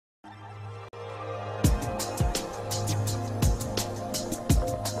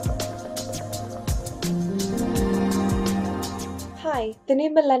Hi, the new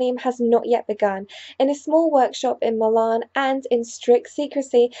millennium has not yet begun. In a small workshop in Milan and in strict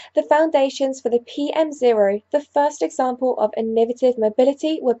secrecy, the foundations for the Pmzero, the first example of innovative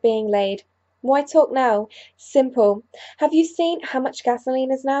mobility, were being laid. Why talk now? Simple. Have you seen how much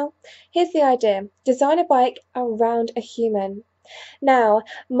gasoline is now? Here's the idea. Design a bike around a human. Now,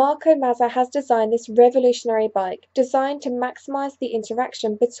 Marco Mazza has designed this revolutionary bike, designed to maximize the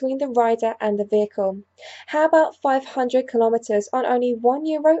interaction between the rider and the vehicle. How about 500 kilometers on only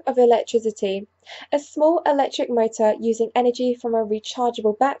 €1 of electricity? A small electric motor using energy from a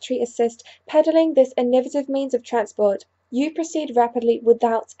rechargeable battery assist pedaling this innovative means of transport. You proceed rapidly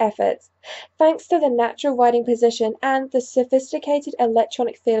without effort. Thanks to the natural riding position and the sophisticated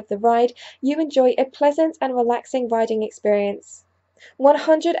electronic feel of the ride, you enjoy a pleasant and relaxing riding experience.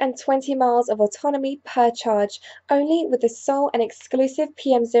 120 miles of autonomy per charge, only with the sole and exclusive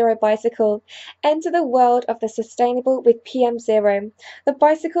Pmzero bicycle. Enter the world of the sustainable with Pmzero. The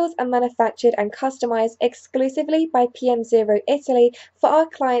bicycles are manufactured and customized exclusively by Pmzero Italy for our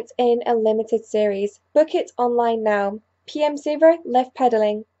clients in a limited series. Book it online now. Pmzero Left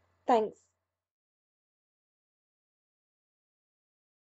Pedaling. Thanks.